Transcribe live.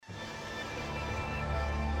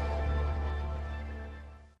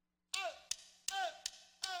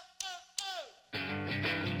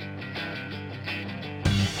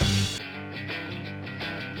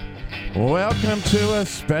Welcome to a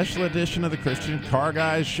special edition of the Christian Car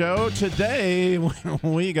Guys Show. Today,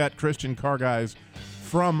 we got Christian car guys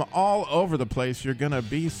from all over the place. You're going to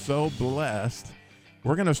be so blessed.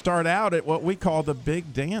 We're going to start out at what we call the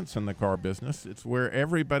big dance in the car business. It's where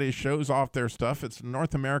everybody shows off their stuff. It's the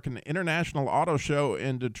North American International Auto Show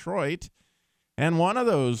in Detroit. And one of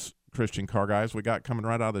those Christian car guys we got coming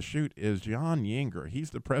right out of the chute is John Yinger. He's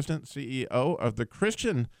the president and CEO of the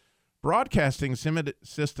Christian Broadcasting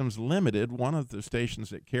Systems Limited, one of the stations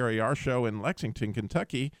that carry our show in Lexington,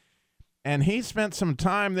 Kentucky. And he spent some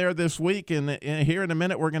time there this week, and here in a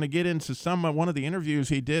minute we're going to get into one of the interviews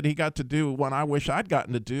he did. He got to do one I wish I'd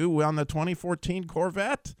gotten to do on the 2014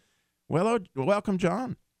 Corvette. Well, welcome,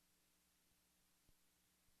 John.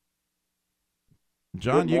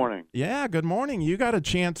 John, good morning. Good morning. You got a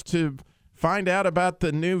chance to find out about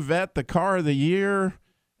the new Vette, the car of the year,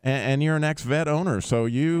 and you're an ex-Vette owner, so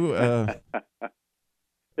you... It's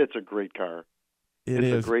a great car.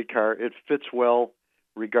 It's a great car. It fits well,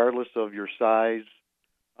 regardless of your size.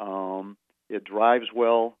 It drives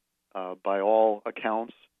well by all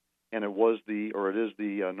accounts, and it is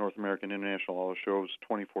the North American International Auto Show's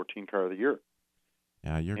 2014 Car of the Year.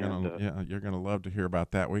 Yeah, you're gonna love to hear about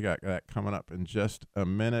that. We got that coming up in just a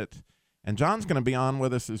minute, and John's going to be on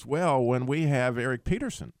with us as well when we have Eric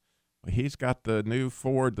Peterson. He's got the new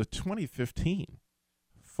Ford, the 2015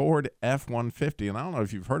 Ford F-150, and I don't know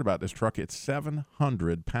if you've heard about this truck. It's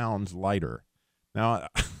 700 pounds lighter. Now,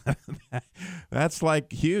 that's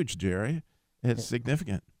like huge, Jerry. It's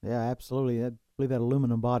significant. Yeah, absolutely. I believe that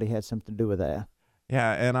aluminum body had something to do with that.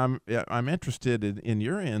 Yeah, and I'm interested in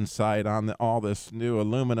your insight on all this new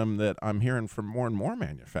aluminum that I'm hearing from more and more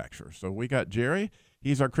manufacturers. So we got Jerry.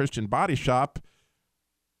 He's our Christian Body Shop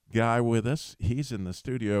guy with us. He's in the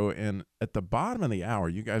studio, and at the bottom of the hour,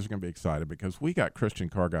 you guys are going to be excited because we got Christian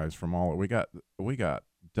car guys from all. We got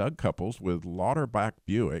Doug Couples with Lauterbach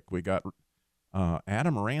Buick. We got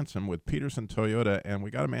Adam Ransom with Peterson Toyota, and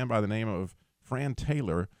we got a man by the name of Fran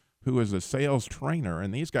Taylor who is a sales trainer,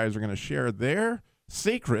 and these guys are going to share their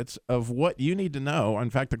secrets of what you need to know. In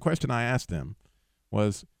fact, the question I asked them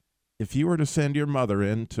was, if you were to send your mother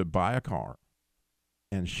in to buy a car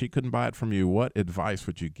and she couldn't buy it from you, what advice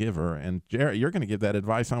would you give her? And Jerry, you're going to give that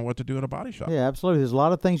advice on what to do in a body shop. Yeah, absolutely. There's a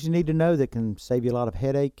lot of things you need to know that can save you a lot of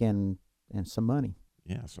headache and some money.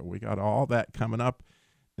 Yeah, so we got all that coming up.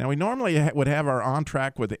 Now, we normally would have our On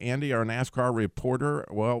Track with Andy, our NASCAR reporter.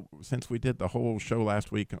 Well, since we did the whole show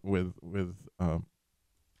last week with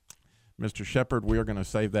Mr. Shepard, we are going to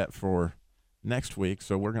save that for next week.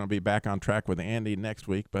 So we're going to be back on track with Andy next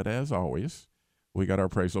week. But as always, we got our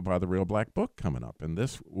Appraisal by the Real Black Book coming up. And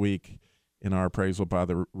this week in our Appraisal by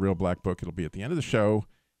the Real Black Book, it'll be at the end of the show.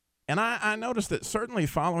 And I noticed that certainly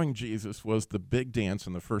following Jesus was the big dance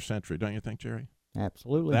in the first century. Don't you think, Jerry?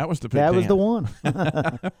 Absolutely. That was the big dance. That was the one.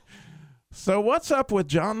 So what's up with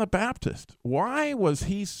John the Baptist? Why was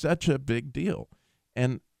he such a big deal?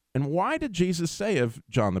 And why did Jesus say of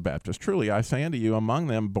John the Baptist, truly I say unto you, among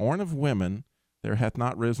them born of women, there hath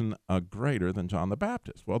not risen a greater than John the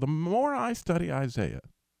Baptist. Well, the more I study Isaiah,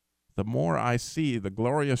 the more I see the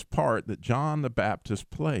glorious part that John the Baptist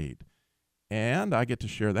played. And I get to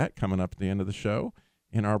share that coming up at the end of the show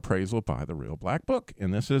in our Appraisal by the Real Black Book.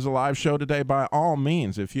 And this is a live show today. By all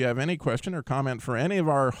means, if you have any question or comment for any of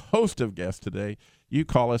our host of guests today, you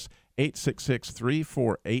call us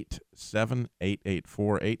 866-348-7884,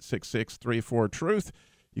 866-34-TRUTH.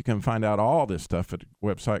 You can find out all this stuff at the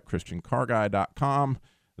website, ChristianCarGuy.com.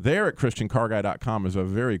 There at ChristianCarGuy.com is a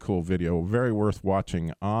very cool video, very worth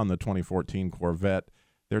watching on the 2014 Corvette.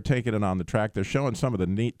 They're taking it on the track. They're showing some of the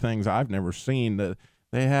neat things I've never seen. They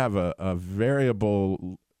have a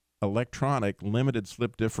variable electronic limited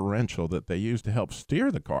slip differential that they use to help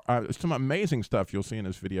steer the car. Some amazing stuff you'll see in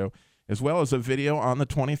this video, as well as a video on the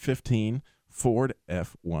 2015 Ford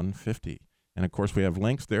F-150. And, of course, we have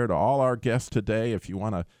links there to all our guests today if you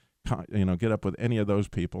want to get up with any of those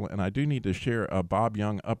people. And I do need to share a Bob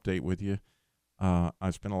Young update with you.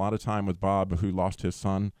 I spent a lot of time with Bob, who lost his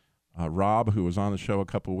son. Rob, who was on the show a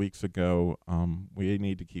couple of weeks ago, we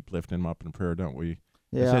need to keep lifting him up in prayer, don't we?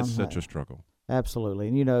 Yeah, it's such a struggle. Absolutely.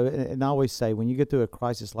 And, and I always say when you get through a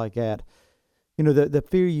crisis like that, the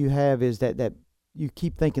fear you have is that you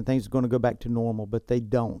keep thinking things are going to go back to normal, but they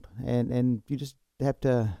don't. And you just have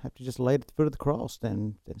to just lay it at the foot of the cross,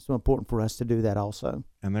 and it's so important for us to do that also.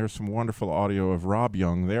 And there's some wonderful audio of Rob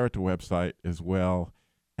Young there at the website as well.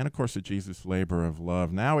 And, of course, the Jesus Labor of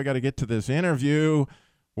Love. Now we got to get to this interview.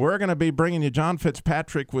 We're going to be bringing you John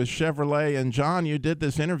Fitzpatrick with Chevrolet. And, John, you did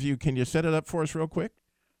this interview. Can you set it up for us real quick?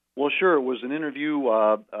 Well, sure. It was an interview.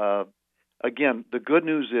 Again, the good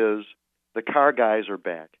news is the car guys are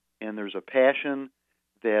back. and there's a passion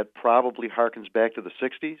that probably harkens back to the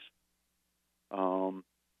 60s.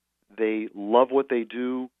 They love what they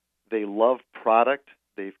do. They love product.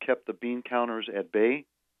 They've kept the bean counters at bay.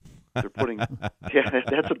 They're putting,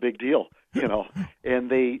 that's a big deal, And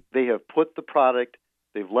they have put the product.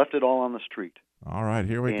 They've left it all on the street. All right,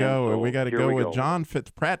 here we go. So we got to go with John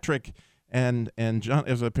Fitzpatrick, and John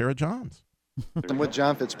is a pair of Johns. I'm with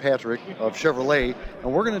John Fitzpatrick of Chevrolet,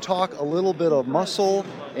 and we're going to talk a little bit of muscle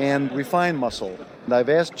and refined muscle. And I've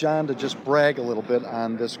asked John to just brag a little bit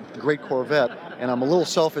on this great Corvette, and I'm a little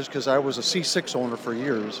selfish because I was a C6 owner for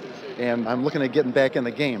years, and I'm looking at getting back in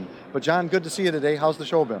the game. But John, good to see you today. How's the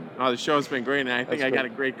show been? Oh, the show's been great, and I think I got a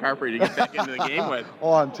great car for you to get back into the game with.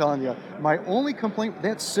 Oh, I'm telling you. My only complaint,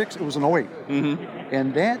 that 6, it was an 08. Mm-hmm.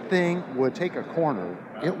 And that thing would take a corner.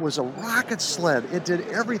 It was a rocket sled. It did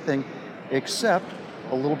everything except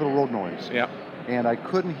a little bit of road noise. Yep. And I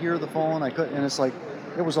couldn't hear the phone. And it's like,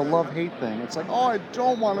 it was a love-hate thing. It's like, oh, I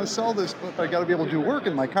don't want to sell this, but I got to be able to do work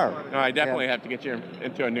in my car. No, I definitely have to get you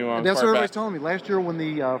into a new one. That's what everybody's telling me. Last year when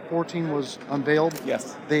the 14 was unveiled,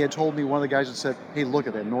 yes, they had told me, one of the guys had said, hey, look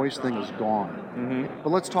at that noise thing is gone. Mm-hmm.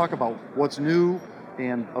 But let's talk about what's new.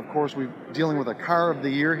 And, of course, we're dealing with a Car of the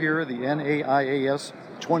Year here, the NAIAS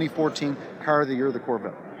 2014 Car of the Year, the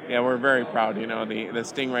Corvette. Yeah, we're very proud. The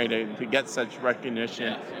Stingray to get such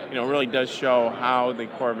recognition, really does show how the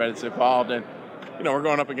Corvette has evolved. And, we're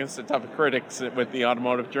going up against the tough critics with the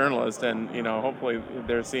automotive journalists. And, hopefully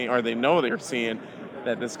they're seeing, or they know they're seeing,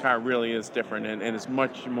 that this car really is different and is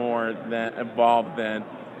much more evolved than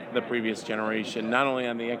the previous generation. Not only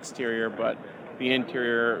on the exterior, but the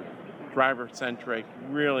interior, driver-centric,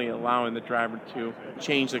 really allowing the driver to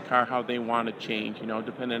change the car how they want to change,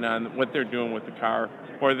 depending on what they're doing with the car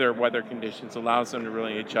or their weather conditions, allows them to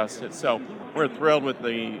really adjust it. So we're thrilled with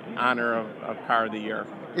the honor of Car of the Year.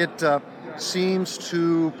 It seems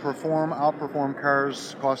to outperform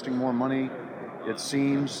cars costing more money. It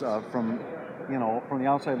seems from the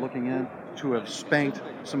outside looking in to have spanked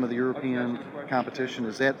some of the European competition.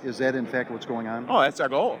 Is that in fact what's going on? Oh, that's our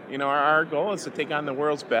goal. Our goal is to take on the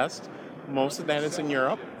world's best. Most of that is in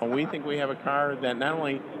Europe. We think we have a car that not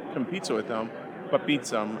only competes with them, but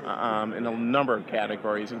beats them in a number of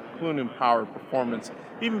categories, including power, performance,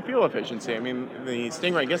 even fuel efficiency. I mean, the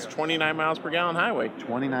Stingray gets 29 miles per gallon highway.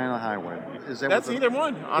 29 on the highway. That's either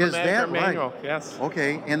one, automatic or manual. Right? Yes.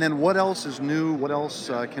 Okay, and then what else is new? What else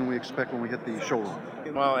can we expect when we hit the showroom?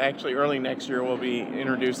 Well, actually, early next year, we'll be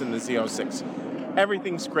introducing the Z06.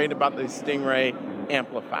 Everything's great about the Stingray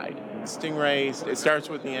amplified. The Stingray, it starts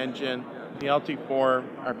with the engine. The LT4,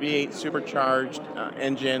 our V8 supercharged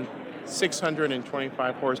engine,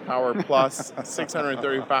 625 horsepower plus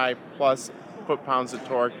 635 plus foot-pounds of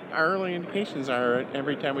torque. Our early indications are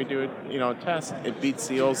every time we do a test, it beats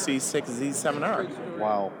the old C6 Z7R.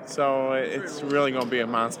 Wow. So it's really going to be a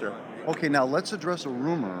monster. Okay, now let's address a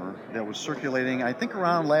rumor that was circulating, I think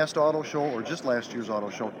around last auto show or just last year's auto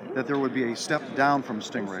show, that there would be a step down from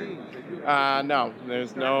Stingray. No,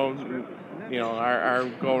 there's no... our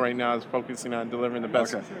goal right now is focusing on delivering the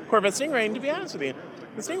best Corvette Stingray. And to be honest with you,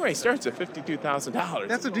 the Stingray starts at $52,000.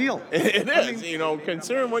 That's a deal. It is. I mean,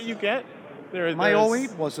 considering what you get. My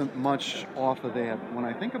 08 wasn't much off of that when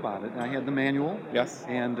I think about it. I had the manual. Yes.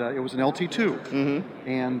 And it was an LT2. Mm-hmm.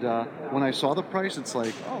 And when I saw the price, it's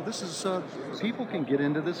like, oh, this is, people can get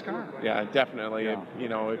into this car. Yeah, definitely.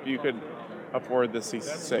 Yeah. If you could afford the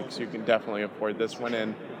C6, you can definitely afford this one.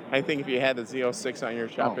 And I think if you had the Z06 on your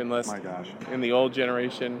shopping list my gosh. in the old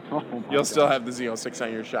generation, you'll still have the Z06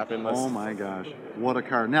 on your shopping list. Oh my gosh, what a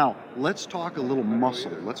car. Now, let's talk a little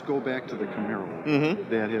muscle. Let's go back to the Camaro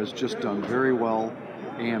that has just done very well.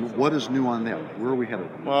 And what is new on that? Where are we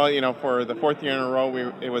headed? Well, for the fourth year in a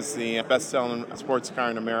row, it was the best-selling sports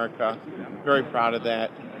car in America. Very proud of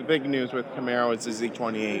that. The big news with Camaro is the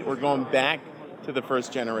Z28. We're going back to the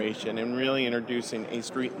first generation and really introducing a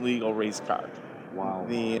street-legal race car. Wow.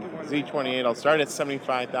 The Z28 will start at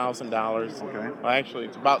 $75,000. Okay. Well, actually,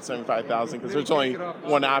 it's about $75,000 because there's only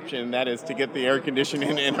one option, and that is to get the air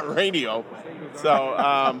conditioning and a radio.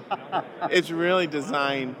 So it's really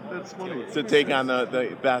designed to take on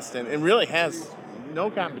the best, and it really has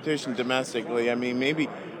no competition domestically. I mean, maybe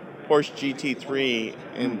Porsche GT3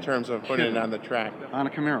 in terms of putting it on the track. On a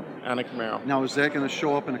Camaro. On a Camaro. Now, is that going to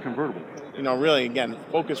show up in a convertible? Really, again,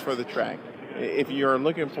 focus for the track. If you're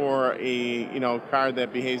looking for a car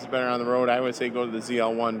that behaves better on the road, I would say go to the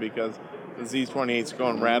ZL1 because the Z28 is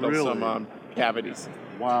going to rattle some cavities.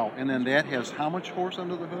 Wow. And then that has how much horse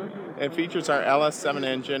under the hood? It features our LS7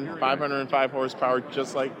 engine, 505 horsepower,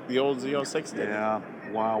 just like the old Z06 did. Yeah.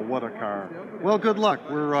 Wow, what a car. Well, good luck.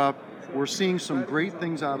 We're seeing some great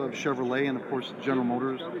things out of Chevrolet and, of course, General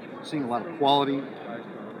Motors, seeing a lot of quality.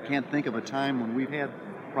 Can't think of a time when we've had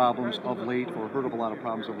problems of late or heard of a lot of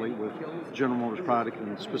problems of late with General Motors product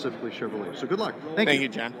and specifically Chevrolet. So good luck. Thank you. Thank you,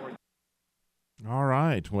 John. All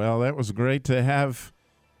right. Well, that was great to have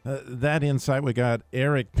that insight. We got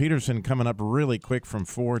Eric Peterson coming up really quick from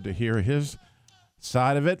Ford to hear his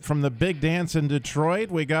side of it. From the big dance in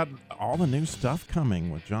Detroit, we got all the new stuff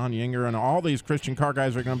coming with John Yinger, and all these Christian Car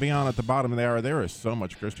Guys are going to be on at the bottom of the hour. There is so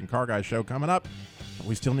much Christian Car Guys show coming up. But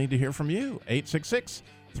we still need to hear from you.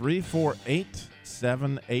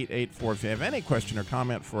 866-348-7884. If you have any question or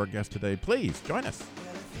comment for our guest today, please join us.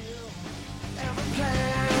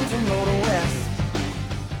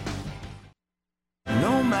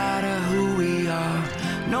 No matter who we are,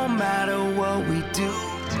 no matter what we do,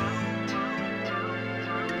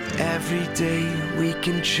 every day we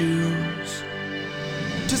can choose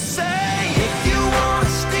to say, if you want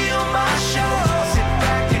to steal my show, sit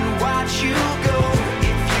back and watch you go.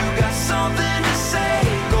 If you got something to say,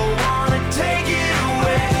 go on and take it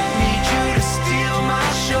away. Need you to steal my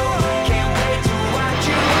show, can't wait to watch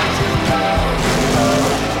you go.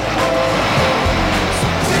 So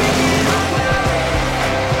take it away.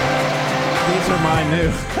 These are my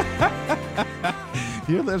new.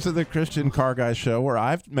 You listen to the Christian Car Guy show, where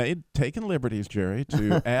I've taken liberties, Jerry,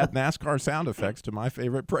 to add NASCAR sound effects to my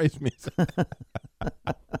favorite praise music.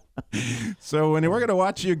 So when we're going to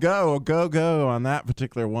watch you go on that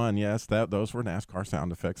particular one, yes, those were NASCAR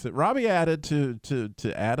sound effects that Robbie added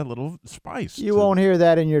to add a little spice. You won't hear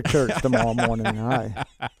that in your church tomorrow morning. All right.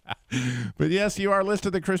 But yes, you are listening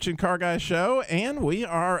to the Christian Car Guy show, and we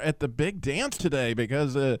are at the big dance today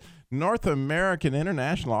because North American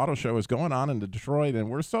International Auto Show is going on in Detroit, and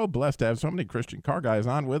we're so blessed to have so many Christian Car Guys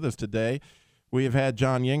on with us today. We have had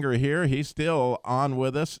John Yinger here. He's still on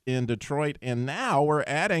with us in Detroit, and now we're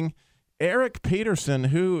adding Eric Peterson,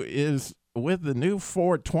 who is with the new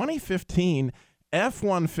Ford 2015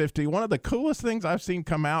 F-150. One of the coolest things I've seen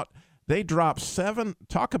come out. They dropped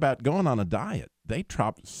talk about going on a diet. They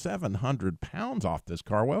dropped 700 pounds off this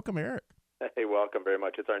car. Welcome, Eric. Hey, welcome very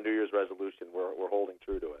much. It's our New Year's resolution. We're holding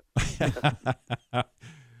true to it.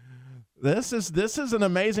 This is an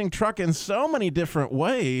amazing truck in so many different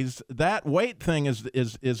ways. That weight thing is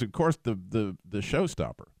of course the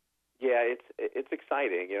showstopper. Yeah, it's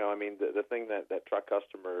exciting. You know, I mean, the thing that truck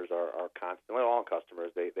customers are constantly, all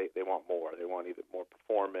customers, they want more. They want either more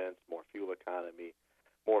performance, more fuel economy,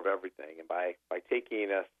 more of everything. And by taking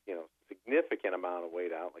a significant amount of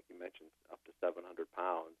weight out, like you mentioned, up to 700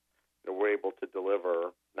 pounds, we're able to deliver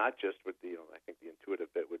not just with the, I think the intuitive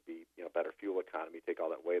bit would be, better fuel economy. Take all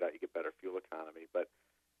that weight out, you get better fuel economy. But,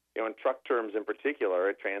 in truck terms in particular,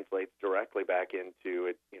 it translates directly back into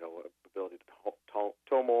it, ability to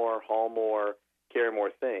tow more, haul more, carry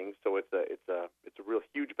more things. So it's a real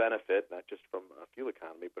huge benefit, not just from a fuel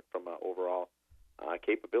economy, but from an overall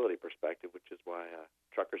capability perspective, which is why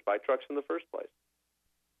truckers buy trucks in the first place.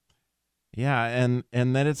 Yeah, and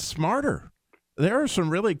that it's smarter. There are some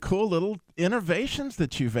really cool little innovations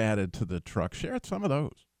that you've added to the truck. Share some of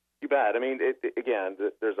those. You bet. I mean, again,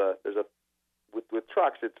 there's a with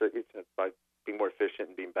trucks, it's by being more efficient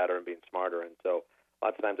and being better and being smarter. And so,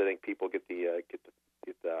 lots of times, I think people get the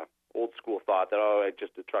old school thought that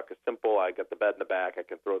the truck is simple. I got the bed in the back. I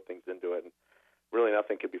can throw things into it, and really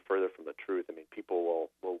nothing could be further from the truth. I mean, people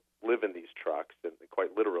will live in these trucks, and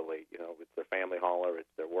quite literally, it's their family hauler,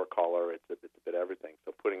 it's their work hauler, it's a bit of everything.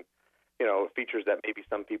 So putting features that maybe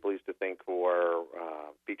some people used to think were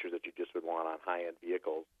features that you just would want on high-end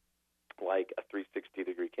vehicles, like a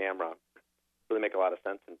 360-degree camera, really make a lot of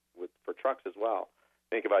sense for trucks as well.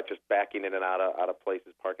 Think about just backing in and out of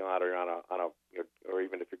places, parking lot, or or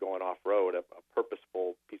even if you're going off-road, a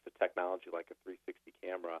purposeful piece of technology like a 360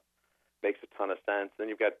 camera makes a ton of sense. Then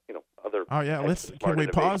you've got other. Oh yeah, can we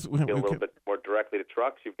pause? A little bit more directly to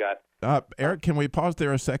trucks. You've got Eric. Can we pause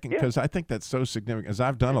there a second? Because I think that's so significant. As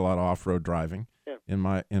I've done a lot of off-road driving in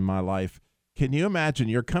my life. Can you imagine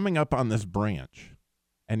you're coming up on this branch,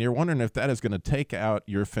 and you're wondering if that is going to take out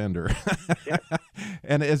your fender?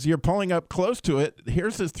 And as you're pulling up close to it,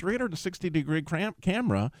 here's this 360-degree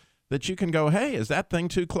camera that you can go, hey, is that thing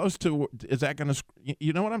too close to? Is that going to?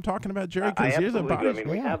 You know what I'm talking about, Jerry? I absolutely do. I mean,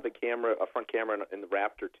 we have a front camera in the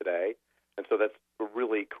Raptor today, and so that's a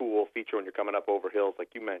really cool feature when you're coming up over hills, like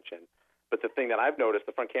you mentioned. But the thing that I've noticed,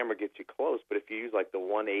 the front camera gets you close, but if you use like the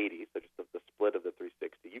 180, so just the split of the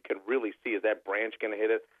 360, you can really see, is that branch going to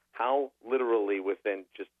hit it? How literally within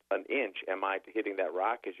just an inch am I to hitting that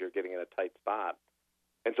rock as you're getting in a tight spot?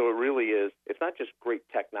 And so it really is, it's not just great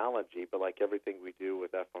technology, but like everything we do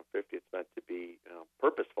with F-150, it's meant to be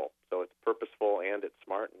purposeful. So it's purposeful and it's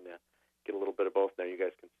smart, and get a little bit of both there. You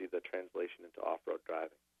guys can see the translation into off-road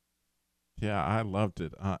driving. Yeah, I loved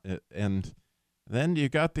it. And then you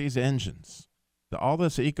got these engines, all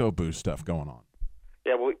this EcoBoost stuff going on.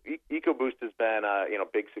 Yeah, well, EcoBoost has been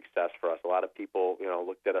big success for us. A lot of people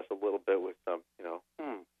looked at us a little bit with some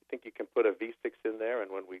I think you can put a V6 in there.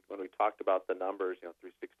 And when we talked about the numbers,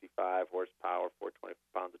 365 horsepower, 420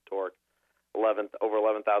 pounds of torque, over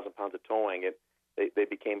 11,000 pounds of towing, they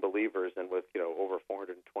became believers. And with over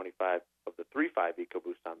 425 of the 3.5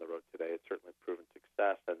 EcoBoost on the road today, it's certainly proven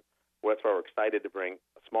success. And that's why we're excited to bring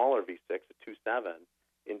a smaller V6, a 2.7,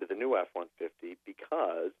 into the new F-150,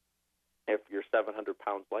 because if you're 700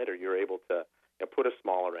 pounds lighter, you're able to put a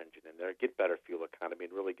smaller engine in there, get better fuel economy,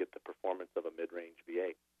 and really get the performance of a mid-range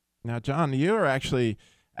V8. Now, John, you are actually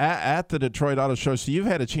at the Detroit Auto Show, so you've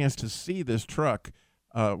had a chance to see this truck.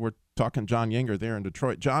 We're talking John Yinger there in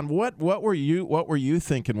Detroit. John, what were you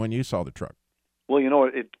thinking when you saw the truck?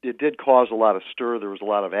 Well, it did cause a lot of stir. There was a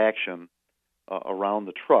lot of action around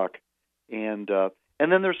the truck, and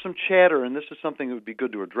then there's some chatter, and this is something that would be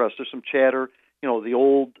good to address. There's some chatter. The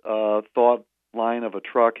old thought line of a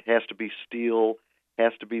truck has to be steel,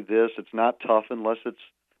 has to be this. It's not tough unless it's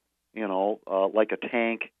like a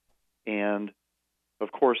tank. And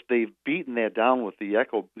of course, they've beaten that down with the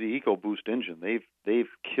EcoBoost engine. They've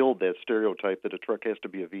killed that stereotype that a truck has to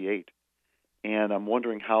be a V8. And I'm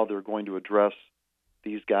wondering how they're going to address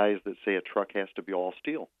these guys that say a truck has to be all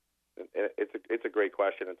steel. It's a great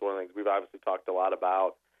question. It's one of the things we've obviously talked a lot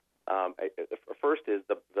about. First is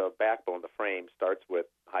the backbone, the frame, starts with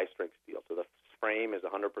high-strength steel. So the frame is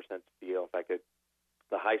 100% steel. In fact,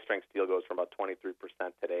 the high-strength steel goes from about 23%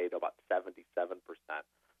 today to about 77%.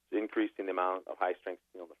 Increasing the amount of high-strength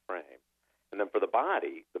steel in the frame. And then for the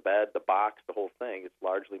body, the bed, the box, the whole thing, it's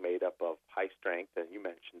largely made up of high-strength, and you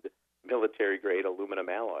mentioned military-grade aluminum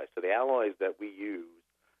alloys. So the alloys that we use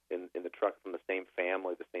in the truck from the same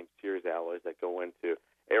family, the same series alloys that go into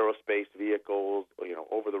aerospace vehicles,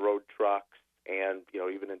 over-the-road trucks, and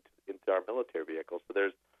even into our military vehicles. So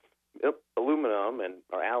there's aluminum, and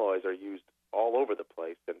our alloys are used all over the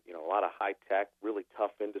place, and a lot of high-tech, really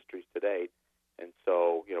tough industries today. And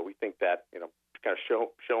so, we think that, kind of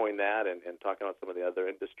showing that and talking about some of the other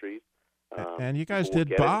industries. And you guys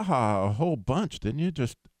did Baja a whole bunch, didn't you?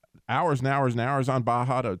 Just hours and hours and hours on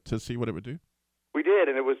Baja to see what it would do? We did,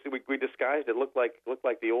 and it was we disguised it. Looked like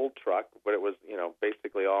the old truck, but it was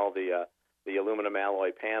basically all the aluminum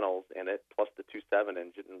alloy panels in it, plus the 2.7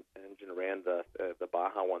 engine ran the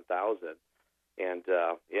Baja 1000. And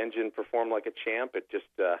the engine performed like a champ. It just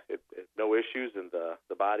it no issues, and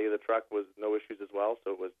the body of the truck was no issues as well.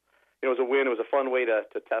 So it was a win. It was a fun way to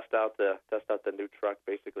test out the new truck,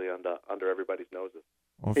 basically under everybody's noses.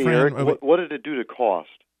 Well, hey, Eric, what did it do to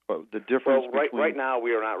cost? The difference between... right now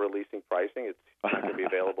we are not releasing pricing. It's not going to be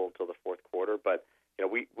available until the fourth quarter. But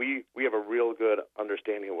we have a real good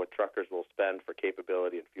understanding of what truckers will spend for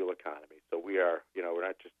capability and fuel economy. So we are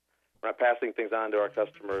we're not passing things on to our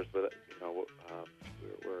customers, but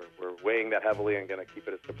we're weighing that heavily and going to keep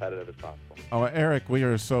it as competitive as possible. Oh, Eric, we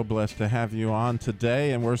are so blessed to have you on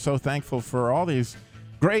today, and we're so thankful for all these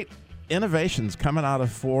great innovations coming out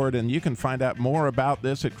of Ford, and you can find out more about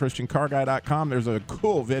this at ChristianCarGuy.com. There's a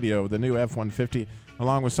cool video of the new F-150,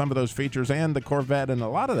 along with some of those features and the Corvette and a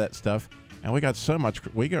lot of that stuff, and we got so much.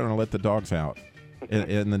 We're going to let the dogs out.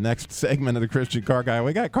 In the next segment of the Christian Car Guy.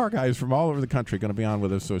 We got car guys from all over the country going to be on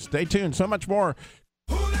with us, so stay tuned. So much more.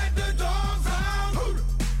 Who let the dogs out? Who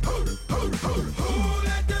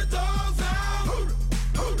let the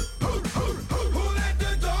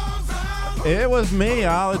dogs out? It was me,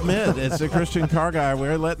 I'll admit. It's the Christian Car Guy.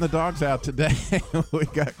 We're letting the dogs out today. We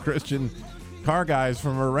got Christian car guys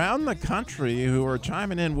from around the country who are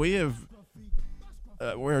chiming in. We're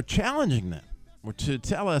challenging them to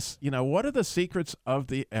tell us, what are the secrets of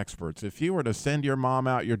the experts? If you were to send your mom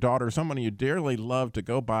out, your daughter, someone you dearly love to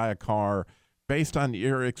go buy a car based on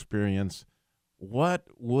your experience, what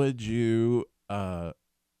would you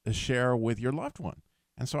share with your loved one?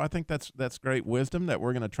 And so I think that's great wisdom that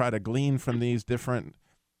we're going to try to glean from these different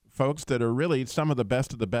folks that are really some of the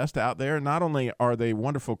best out there. Not only are they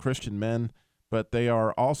wonderful Christian men, but they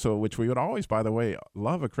are also, which we would always, by the way,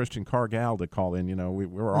 love a Christian car gal to call in.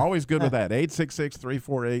 We're always good with that,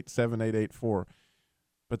 866-348-7884.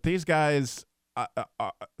 But these guys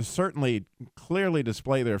certainly clearly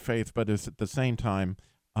display their faith, but it's at the same time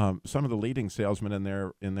some of the leading salesmen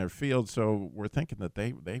in their field. So we're thinking that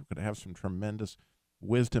they could have some tremendous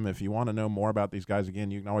wisdom. If you want to know more about these guys, again,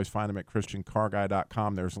 you can always find them at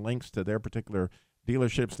ChristianCarGuy.com. There's links to their particular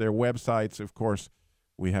dealerships, their websites. Of course,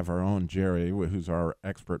 we have our own Jerry, who's our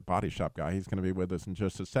expert body shop guy. He's going to be with us in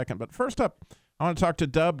just a second. But first up, I want to talk to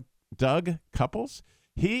Doug Couples.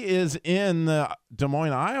 He is in the Des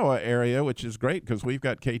Moines, Iowa area, which is great because we've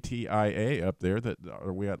got KTIA up there,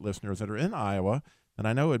 or we got listeners that are in Iowa that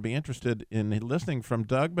I know would be interested in listening from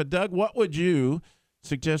Doug. But Doug, what would you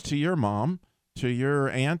suggest to your mom, to your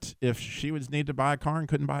aunt, if she would need to buy a car and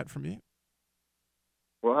couldn't buy it from you?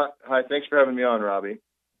 Well, hi. Thanks for having me on, Robbie.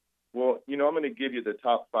 Well, I'm going to give you the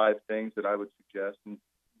top 5 things that I would suggest.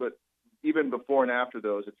 But even before and after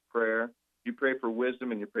those, it's prayer. You pray for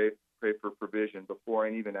wisdom and you pray for provision before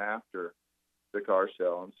and even after the car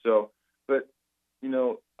sale. And so, but,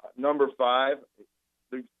 number 5,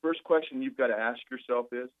 the first question you've got to ask yourself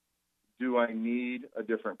is, do I need a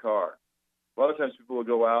different car? A lot of times people will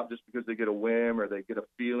go out just because they get a whim or they get a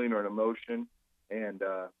feeling or an emotion, and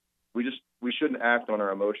we shouldn't act on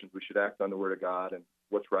our emotions. We should act on the Word of God and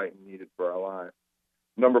what's right and needed for our life.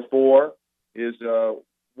 Number 4 is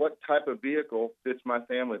what type of vehicle fits my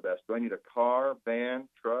family best? Do I need a car, van,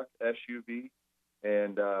 truck, SUV?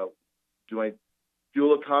 And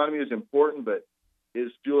fuel economy is important, but is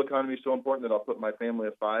fuel economy so important that I'll put my family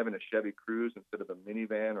of 5 in a Chevy Cruze instead of a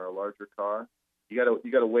minivan or a larger car? You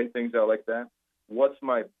got to weigh things out like that. What's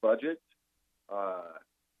my budget?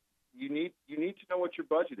 You need to know what your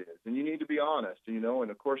budget is, and you need to be honest. And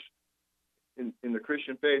of course, in the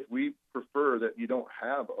Christian faith, we prefer that you don't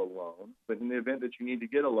have a loan. But in the event that you need to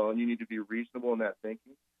get a loan, you need to be reasonable in that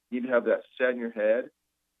thinking. You need to have that set in your head.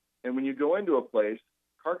 And when you go into a place,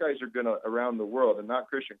 car guys are going to, around the world, and not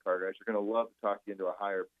Christian car guys, are going to love to talk you into a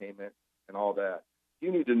higher payment and all that.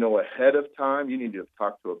 You need to know ahead of time. You need to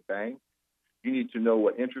talk to a bank. You need to know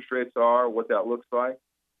what interest rates are, what that looks like.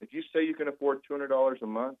 If you say you can afford $200 a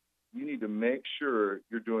month, you need to make sure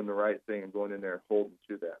you're doing the right thing and going in there and holding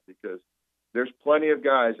to that, because there's plenty of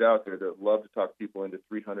guys out there that love to talk people into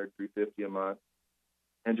 $300, $350 a month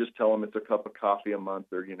and just tell them it's a cup of coffee a month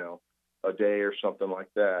or, a day or something like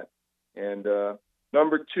that. And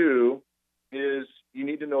number 2 is you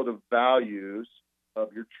need to know the values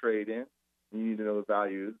of your trade-in. You need to know the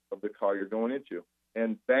value of the car you're going into.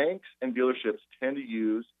 And banks and dealerships tend to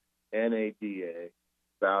use NADA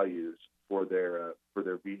values for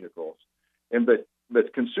their vehicles.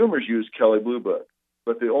 But consumers use Kelley Blue Book.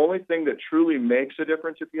 But the only thing that truly makes a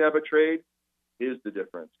difference if you have a trade is the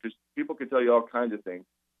difference, because people can tell you all kinds of things,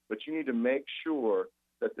 but you need to make sure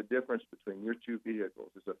that the difference between your 2 vehicles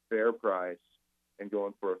is a fair price and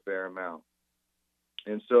going for a fair amount.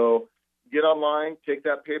 And so get online, take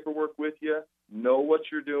that paperwork with you, know what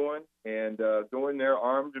you're doing, and go in there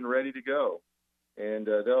armed and ready to go. And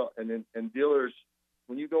dealers,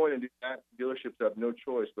 when you go in and do that, dealerships have no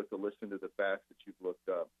choice but to listen to the facts that you've looked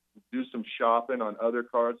up. Do some shopping on other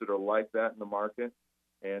cars that are like that in the market,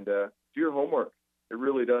 and do your homework. It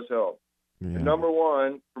really does help. Yeah. Number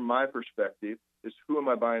 1, from my perspective, is who am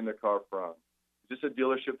I buying the car from? Is this a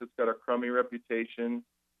dealership that's got a crummy reputation?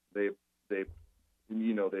 They've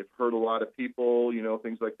hurt a lot of people,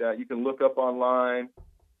 things like that. You can look up online,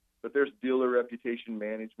 but there's dealer reputation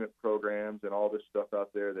management programs and all this stuff out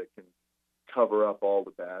there that can cover up all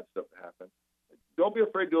the bad stuff that happens. Don't be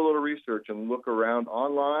afraid to do a little research and look around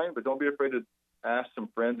online, but don't be afraid to ask some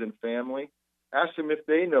friends and family. Ask them if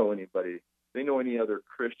they know anybody. They know any other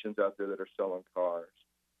Christians out there that are selling cars.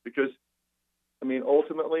 Because,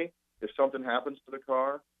 ultimately, if something happens to the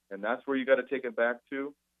car, and that's where you got to take it back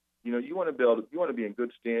to, you want to be in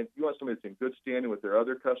good stand. You want somebody that's in good standing with their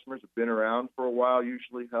other customers, have been around for a while,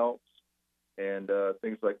 usually helps, and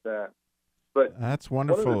things like that. But that's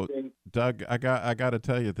wonderful, Doug. I got to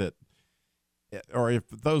tell you that, or if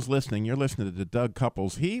those listening, you're listening to Doug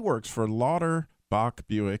Couples. He works for Lauterbach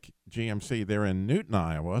Buick GMC. They're in Newton,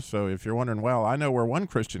 Iowa. So if you're wondering, well, I know where one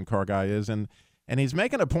Christian car guy is, and he's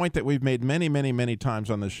making a point that we've made many, many, many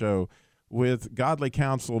times on the show. With godly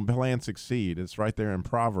counsel, plan succeed. It's right there in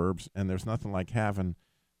Proverbs, and there's nothing like having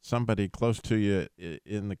somebody close to you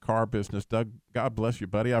in the car business. Doug, God bless you,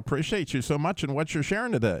 buddy. I appreciate you so much and what you're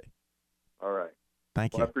sharing today. All right.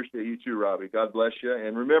 Thank you. I appreciate you too, Robbie. God bless you.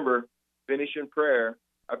 And remember, finish in prayer.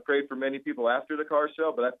 I prayed for many people after the car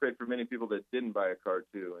sale, but I prayed for many people that didn't buy a car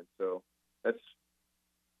too. And so that's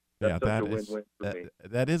a win-win for me.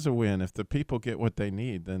 That is a win. If the people get what they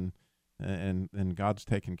need, then and God's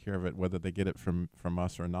taking care of it, whether they get it from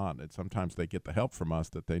us or not. Sometimes they get the help from us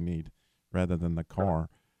that they need rather than the car.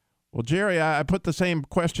 Well, Jerry, I put the same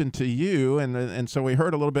question to you, and so we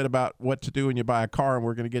heard a little bit about what to do when you buy a car, and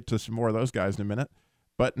we're going to get to some more of those guys in a minute.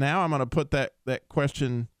 But now I'm going to put that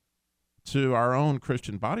question to our own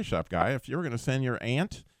Christian body shop guy. If you were going to send your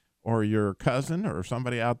aunt or your cousin or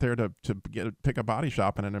somebody out there to pick a body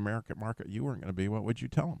shop in an American market you weren't going to be, what would you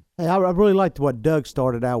tell them? Hey, I really liked what Doug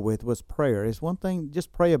started out with was prayer. It's one thing,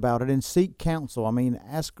 just pray about it and seek counsel. I mean,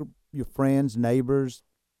 ask your friends, neighbors,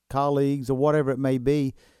 colleagues, or whatever it may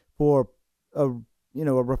be for a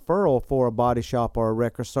referral for a body shop or a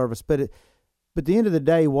wrecker service. But at the end of the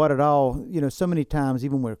day, what it all, so many times,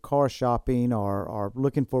 even with car shopping or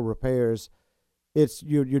looking for repairs, it's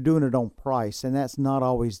you're doing it on price, and that's not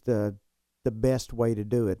always the best way to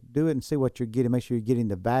do it. Do it and see what you're getting. Make sure you're getting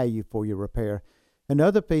the value for your repair.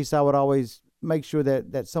 Another piece I would always make sure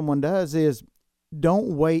that someone does is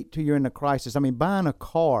don't wait till you're in a crisis. I mean, buying a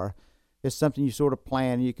car is something you sort of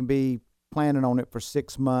plan. You can be planning on it for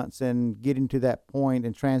 6 months and getting to that point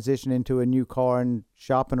and transition into a new car and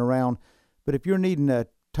shopping around. But if you're needing a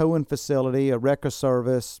towing facility, a wrecker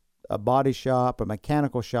service, a body shop, a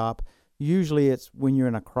mechanical shop, usually it's when you're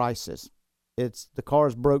in a crisis. It's the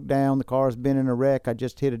car's broke down, the car's been in a wreck, I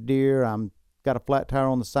just hit a deer, I'm got a flat tire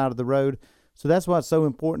on the side of the road. So that's why it's so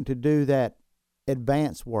important to do that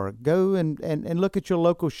advance work. Go and look at your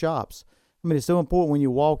local shops. I mean, it's so important when you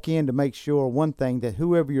walk in to make sure, one thing, that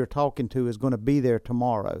whoever you're talking to is going to be there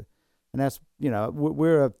tomorrow. And that's,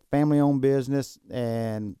 we're a family-owned business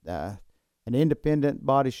and an independent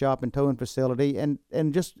body shop and towing facility, and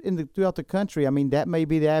just throughout the country. I mean, that may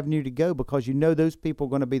be the avenue to go, because those people are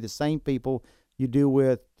going to be the same people you deal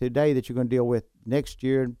with today that you're going to deal with next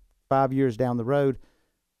year, 5 years down the road.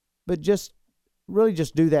 But just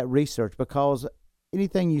do that research, because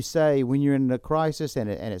anything you say when you're in a crisis and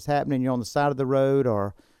it's happening, you're on the side of the road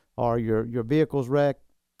or your vehicle's wrecked,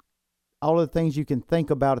 all of the things you can think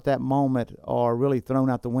about at that moment are really thrown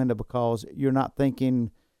out the window because you're not thinking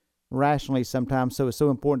rationally sometimes. So it's so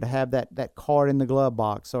important to have that card in the glove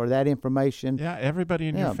box or that information. Yeah, everybody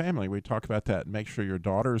in your family, we talk about that. Make sure your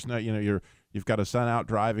daughters know, you've got a son out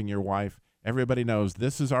driving, your wife. Everybody knows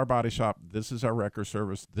this is our body shop, this is our wrecker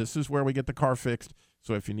service, this is where we get the car fixed.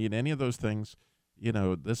 So if you need any of those things,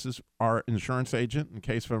 this is our insurance agent in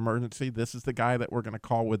case of emergency. This is the guy that we're going to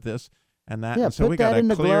call with this and that. Yeah, and so put we that got in a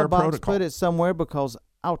the clear glove box, protocol. put it somewhere, because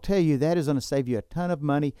I'll tell you, that is going to save you a ton of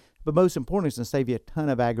money, but most importantly, it's going to save you a ton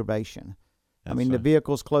of aggravation. I mean, the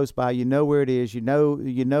vehicle's close by. You know where it is. You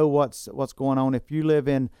know what's going on. If you live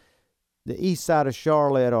in the east side of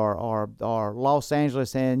Charlotte or Los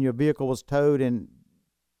Angeles and your vehicle was towed in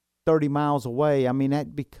 30 miles away, I mean,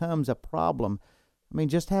 that becomes a problem. I mean,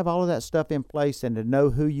 just have all of that stuff in place and to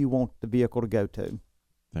know who you want the vehicle to go to.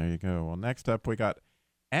 There you go. Well, next up, we got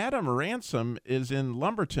Adam Ransom is in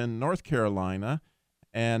Lumberton, North Carolina,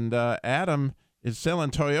 and Adam is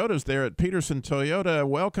selling Toyotas there at Peterson Toyota.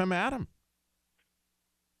 Welcome, Adam.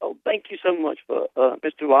 Oh, thank you so much for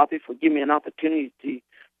Mr. Robbie for giving me an opportunity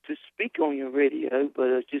to speak on your radio,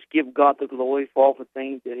 but just give God the glory for all the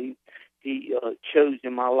things that He chose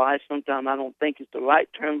in my life. Sometimes I don't think it's the right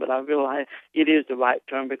term, but I realize it is the right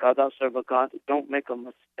term because I serve a God that don't make a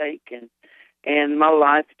mistake. And my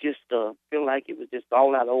life just feel like it was just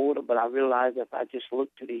all out of order, but I realized if I just look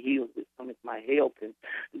to the hills, it's coming to my help. And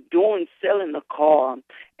selling the car,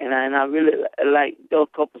 and I really, like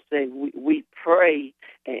Doug Couple said, we pray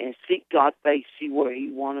and seek God's face, see where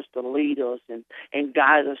He wants us to lead us and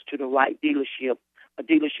guide us to the right dealership, a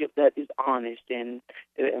dealership that is honest and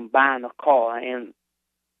buying a car. And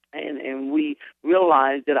we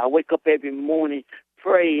realize that I wake up every morning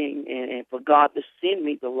praying and for God to send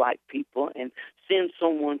me the right people and send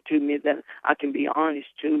someone to me that I can be honest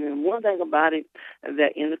to. And one thing about it,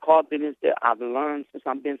 that in the car business that I've learned since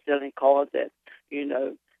I've been selling cars, that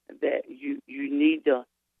that you need to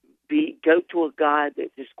go to a guy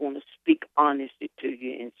that's just going to speak honesty to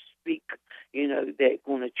you and speak, that's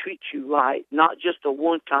going to treat you right, not just a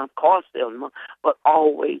one-time car salesman, but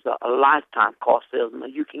always a lifetime car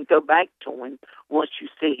salesman. You can go back to him once you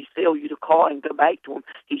say he sell you the car and go back to him.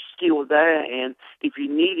 He's still there, and if you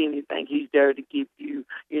need anything, he's there to give you,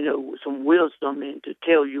 some wisdom and to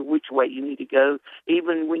tell you which way you need to go.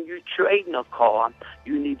 Even when you're trading a car,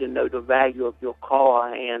 you need to know the value of your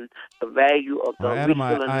car and the value of the Adam,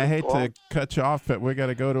 I hate to cut you off, but we got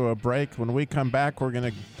to go to a break. When we come back, we're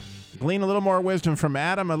going to glean a little more wisdom from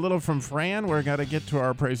Adam, a little from Fran. We're going to get to our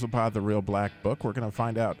appraisal pod, The Real Black Book. We're going to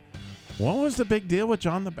find out what was the big deal with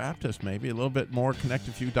John the Baptist, maybe a little bit more, connect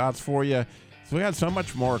a few dots for you. So we got so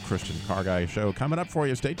much more Christian Car Guy Show coming up for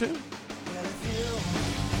you. Stay tuned.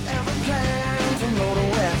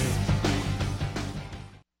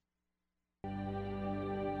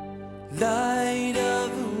 Light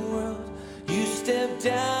of the world, you step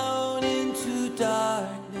down into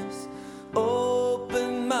darkness.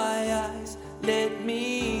 Open my eyes, let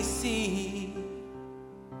me see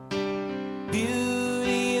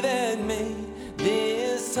beauty that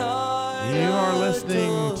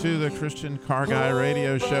to the Christian Car Guy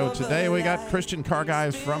Radio Show. Today we got Christian car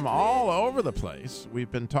guys from all over the place.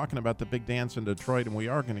 We've been talking about the big dance in Detroit, and we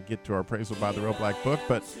are going to get to our appraisal by the Real Black Book.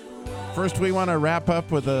 But first, we want to wrap up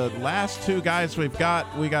with the last two guys we've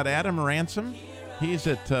got. We got Adam Ransom. He's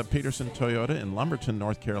at Peterson Toyota in Lumberton,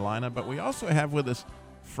 North Carolina. But we also have with us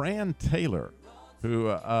Fran Taylor, who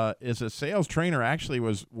is a sales trainer. Actually,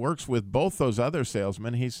 works with both those other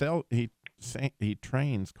salesmen. He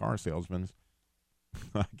trains car salesmen.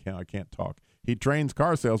 I can't talk. He trains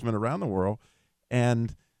car salesmen around the world.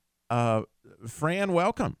 And Fran,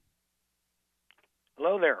 welcome.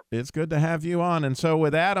 Hello there. It's good to have you on. And so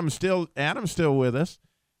with Adam's still with us,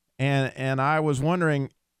 and I was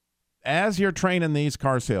wondering, as you're training these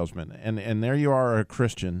car salesmen, and there you are, a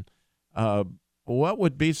Christian, what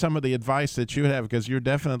would be some of the advice that you would have, because you're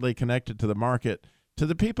definitely connected to the market, to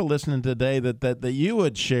the people listening today that you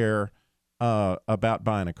would share about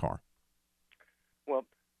buying a car? Well,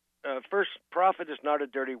 first, profit is not a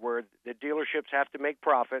dirty word. The dealerships have to make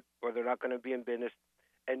profit, or they're not going to be in business.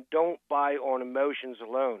 And don't buy on emotions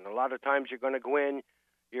alone. A lot of times you're going to go in,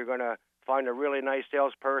 you're going to find a really nice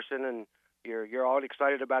salesperson, and you're all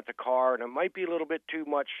excited about the car, and it might be a little bit too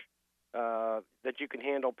much that you can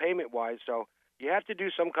handle payment-wise. So you have to do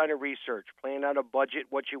some kind of research, plan out a budget,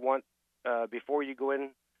 what you want before you go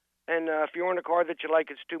in. And if you're on a car that you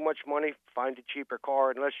like, it's too much money, find a cheaper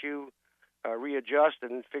car unless you readjust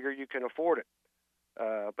and figure you can afford it.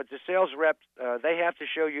 But the sales reps, they have to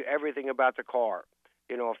show you everything about the car.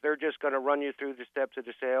 You know, if they're just going to run you through the steps of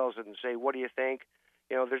the sales and say, what do you think?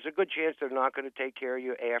 You know, there's a good chance they're not going to take care of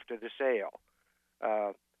you after the sale.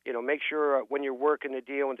 You know, make sure when you're working the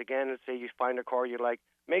deal, and again, let's say you find a car you like,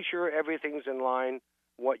 make sure everything's in line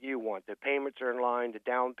what you want. The payments are in line, the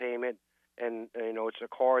down payment, and, you know, it's a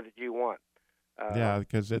car that you want. Yeah,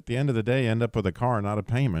 because at the end of the day, you end up with a car, not a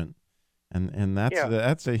payment. And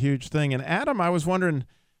that's a huge thing. And Adam, I was wondering,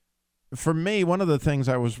 for me, one of the things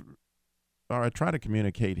I try to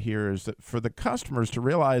communicate here is that for the customers to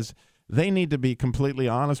realize they need to be completely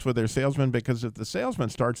honest with their salesman, because if the salesman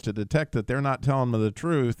starts to detect that they're not telling them the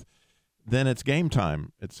truth, then it's game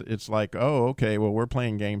time. It's like, oh, okay, well, we're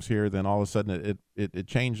playing games here. Then all of a sudden it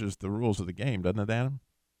changes the rules of the game, doesn't it, Adam?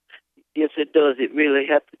 Yes, it does. It really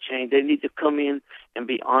has to change. They need to come in and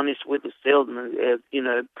be honest with the salesman. As you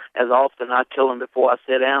know, as often I tell them before I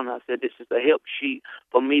sit down, I said, this is a help sheet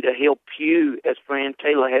for me to help you, as Fran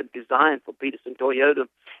Taylor had designed for Peterson Toyota.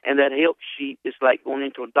 And that help sheet is like going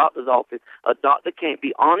into a doctor's office. A doctor can't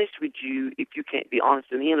be honest with you if you can't be honest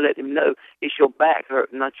with him. Let him know it's your back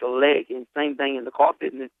hurt, not your leg. And same thing in the car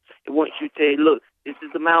business. It wants you to tell you, look, this is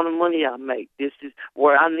the amount of money I make. This is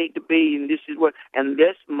where I need to be, and this is where. And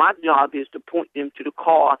that's my job, is to point them to the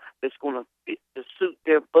car that's going to suit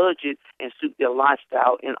their budget and suit their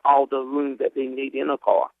lifestyle and all the room that they need in a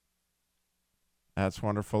car. That's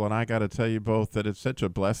wonderful, and I got to tell you both that it's such a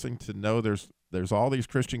blessing to know there's all these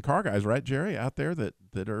Christian car guys, right, Jerry, out there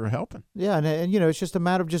that are helping. Yeah, and you know, it's just a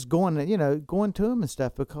matter of just going to them and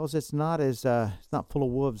stuff, because it's not full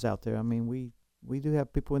of wolves out there. I mean, we do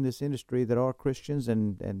have people in this industry that are Christians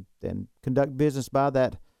and conduct business by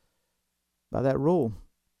that rule.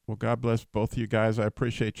 Well, God bless both of you guys. I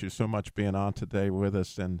appreciate you so much being on today with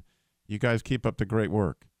us, and you guys keep up the great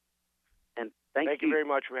work. And thank you very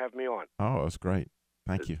much for having me on. Oh, it's great.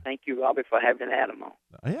 Thank you. Thank you, Robbie, for having Adam on.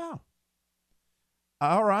 Yeah.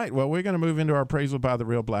 All right. Well, we're going to move into our appraisal by the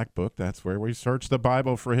Real Black Book. That's where we search the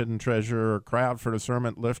Bible for hidden treasure, or crowd for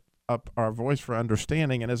discernment, lift up our voice for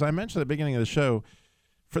understanding. And as I mentioned at the beginning of the show,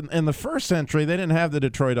 in the first century, they didn't have the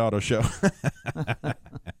Detroit Auto Show.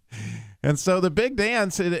 And so the big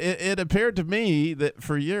dance, it appeared to me that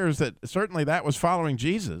for years that certainly that was following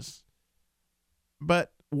Jesus.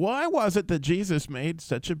 But why was it that Jesus made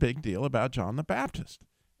such a big deal about John the Baptist?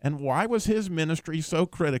 And why was his ministry so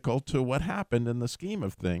critical to what happened in the scheme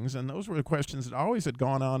of things? And those were the questions that always had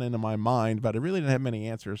gone on into my mind, but I really didn't have many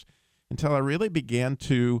answers until I really began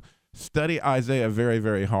to study Isaiah very,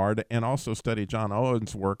 very hard, and also study John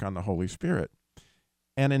Owen's work on the Holy Spirit.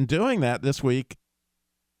 And in doing that this week,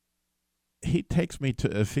 he takes me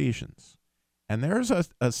to Ephesians. And there's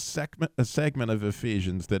a segment of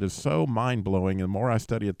Ephesians that is so mind-blowing. The more I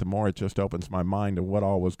study it, the more it just opens my mind to what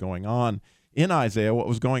all was going on in Isaiah, what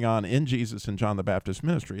was going on in Jesus and John the Baptist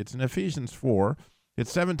ministry. It's in Ephesians 4.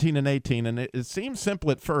 It's 17 and 18, and it seems simple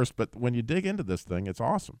at first, but when you dig into this thing, it's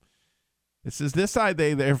awesome. It says, This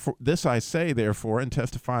I say, therefore, and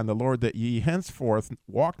testify in the Lord, that ye henceforth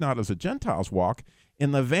walk not as the Gentiles walk,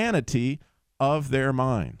 in the vanity of their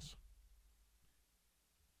minds,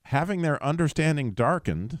 having their understanding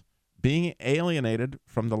darkened, being alienated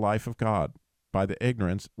from the life of God by the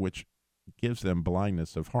ignorance which gives them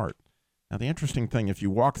blindness of heart. Now, the interesting thing, if you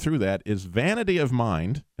walk through that, is vanity of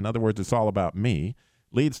mind, in other words, it's all about me,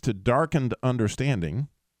 leads to darkened understanding,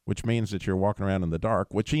 which means that you're walking around in the dark,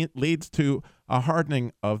 which leads to a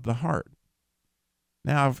hardening of the heart.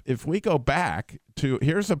 Now, if we go back to,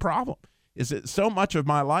 here's the problem, is that so much of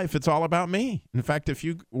my life, it's all about me. In fact, if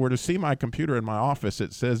you were to see my computer in my office,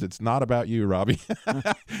 it says it's not about you, Robbie.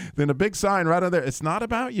 Then a big sign right on there, it's not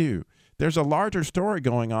about you. There's a larger story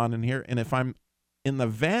going on in here, and if I'm in the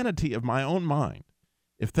vanity of my own mind,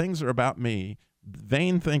 if things are about me,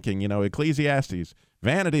 vain thinking, Ecclesiastes,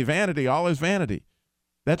 vanity, vanity, all is vanity.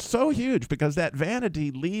 That's so huge because that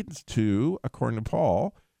vanity leads to, according to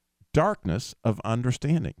Paul, darkness of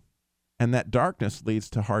understanding. And that darkness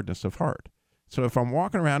leads to hardness of heart. So if I'm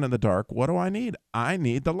walking around in the dark, what do I need? I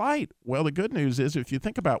need the light. Well, the good news is if you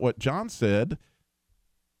think about what John said,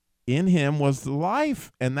 in him was the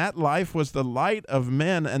life, and that life was the light of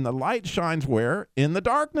men, and the light shines where? In the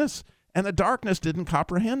darkness, and the darkness didn't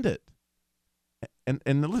comprehend it.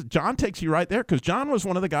 And John takes you right there, because John was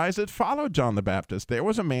one of the guys that followed John the Baptist. There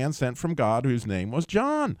was a man sent from God whose name was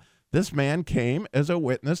John. This man came as a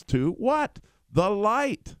witness to what? The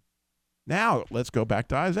light. Now, let's go back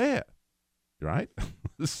to Isaiah, right?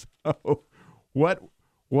 So what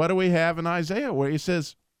do we have in Isaiah where he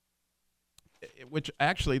says, which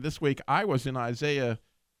actually this week I was in Isaiah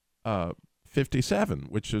 57,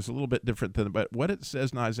 which is a little bit different than, but what it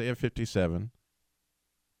says in Isaiah 57,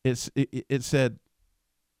 it said,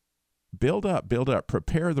 build up,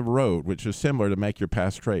 prepare the road, which is similar to make your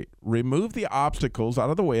path straight. Remove the obstacles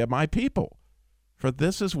out of the way of my people. For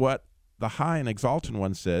this is what the high and exalted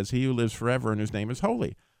one says, he who lives forever and whose name is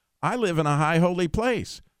holy. I live in a high holy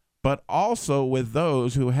place, but also with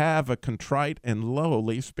those who have a contrite and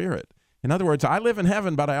lowly spirit. In other words, I live in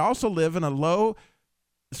heaven, but I also live in a low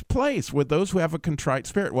place with those who have a contrite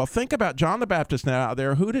spirit. Well, think about John the Baptist now out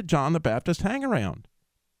there. Who did John the Baptist hang around?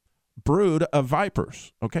 Brood of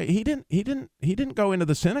vipers. Okay, he didn't go into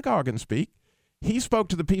the synagogue and speak. He spoke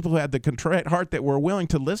to the people who had the contrite heart that were willing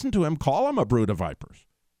to listen to him, call him a brood of vipers.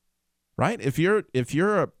 Right? If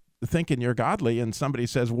you're thinking you're godly and somebody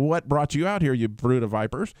says, well, what brought you out here, you brood of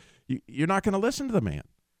vipers? You're not going to listen to the man.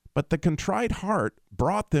 But the contrite heart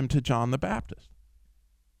brought them to John the Baptist.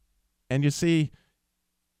 And you see,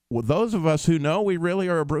 well, those of us who know we really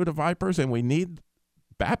are a brood of vipers and we need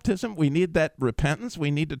baptism, we need that repentance,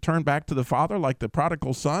 we need to turn back to the Father like the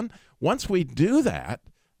prodigal son. Once we do that,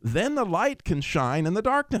 then the light can shine in the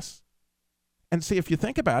darkness. And see, if you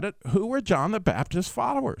think about it, who were John the Baptist's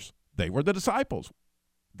followers? They were the disciples.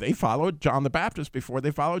 They followed John the Baptist before they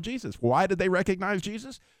followed Jesus. Why did they recognize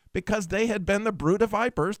Jesus? Because they had been the brood of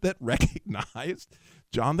vipers that recognized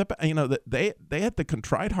John they had the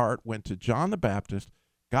contrite heart, went to John the Baptist,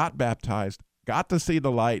 got baptized, got to see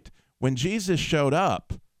the light. When Jesus showed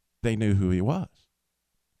up, they knew who he was.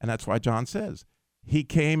 And that's why John says, he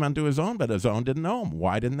came unto his own, but his own didn't know him.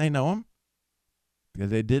 Why didn't they know him? Because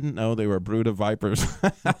they didn't know they were a brood of vipers.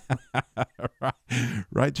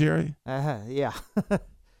 Right, Jerry? Yeah.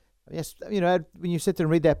 Yes, when you sit there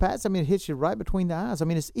and read that passage, it hits you right between the eyes.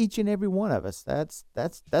 It's each and every one of us.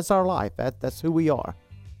 That's our life. That's who we are.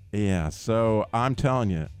 Yeah, so I'm telling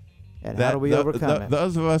you. And how do we overcome it?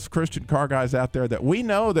 Those of us Christian car guys out there that we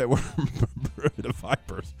know that we're brood of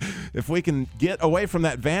vipers, if we can get away from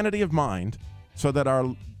that vanity of mind so that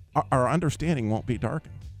our understanding won't be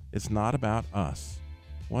darkened. It's not about us.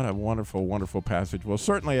 What a wonderful, wonderful passage. Well,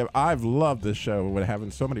 certainly I've loved this show with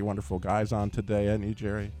having so many wonderful guys on today, hasn't you,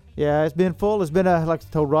 Jerry? Yeah, it's been full. It's been, like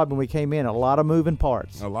I told Rob when we came in, a lot of moving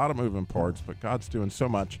parts. A lot of moving parts, but God's doing so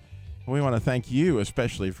much. We want to thank you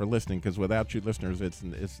especially for listening, because without you listeners,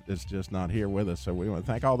 it's just not here with us. So we want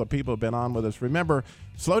to thank all the people who have been on with us. Remember,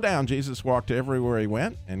 slow down. Jesus walked everywhere he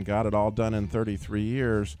went and got it all done in 33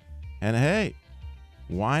 years. And hey,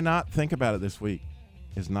 why not think about it this week?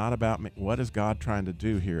 It's not about me. What is God trying to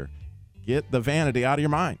do here? Get the vanity out of your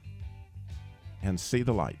mind and see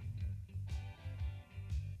the light.